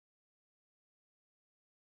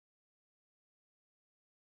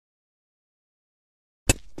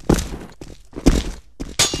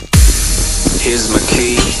Here's my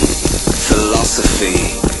key, philosophy.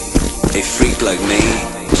 A freak like me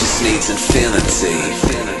just needs infinity.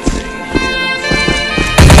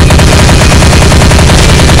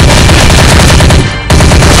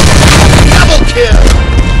 Double kill!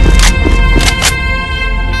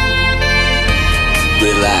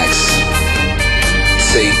 Relax,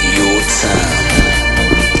 take your time.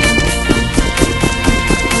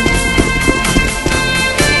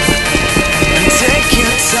 Take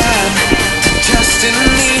your time to trust in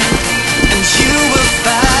me, and you will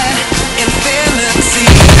find infinity.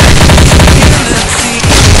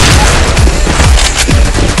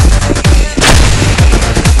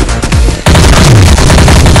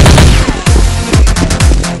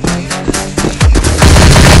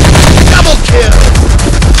 Double kill!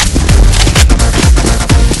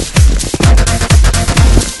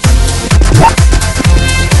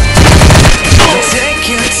 Take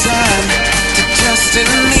your time to trust in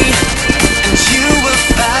me, and you will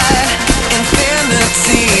find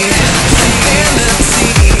infinity.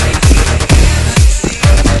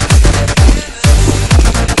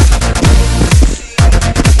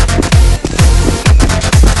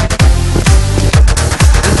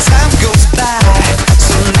 And time goes by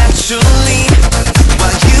so naturally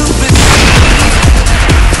while you receive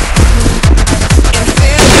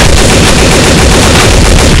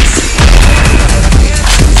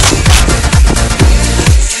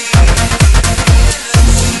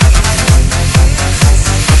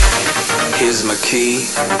Here's my key,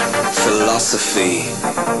 philosophy.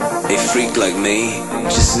 A freak like me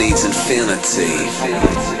just needs infinity.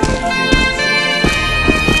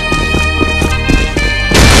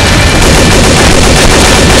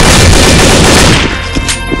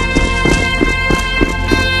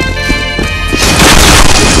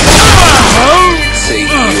 Take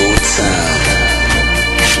your time.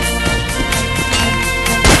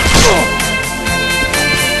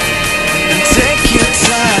 And take your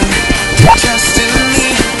time. Trust in me,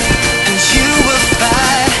 and you will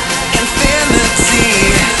find infinity,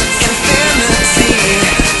 infinity,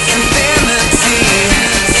 infinity,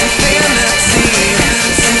 infinity,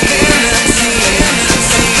 infinity,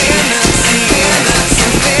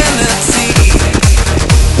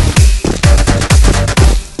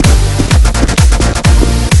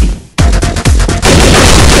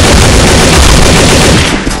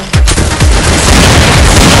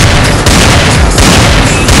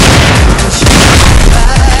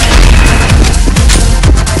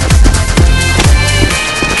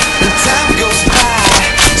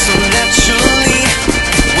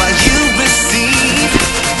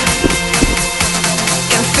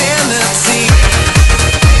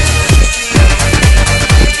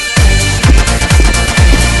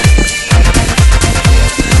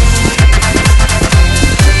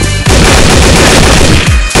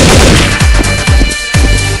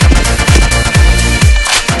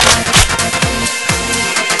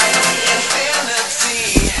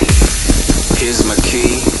 Here's my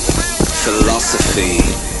key, philosophy.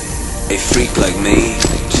 A freak like me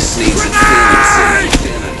just needs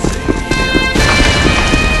infinity.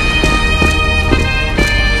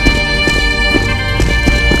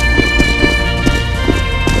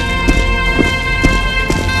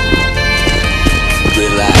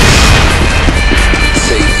 Relax,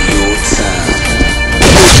 take your time.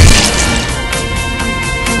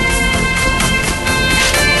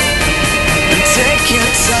 And take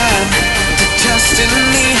your time to trust in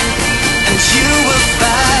me, and you will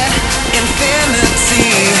find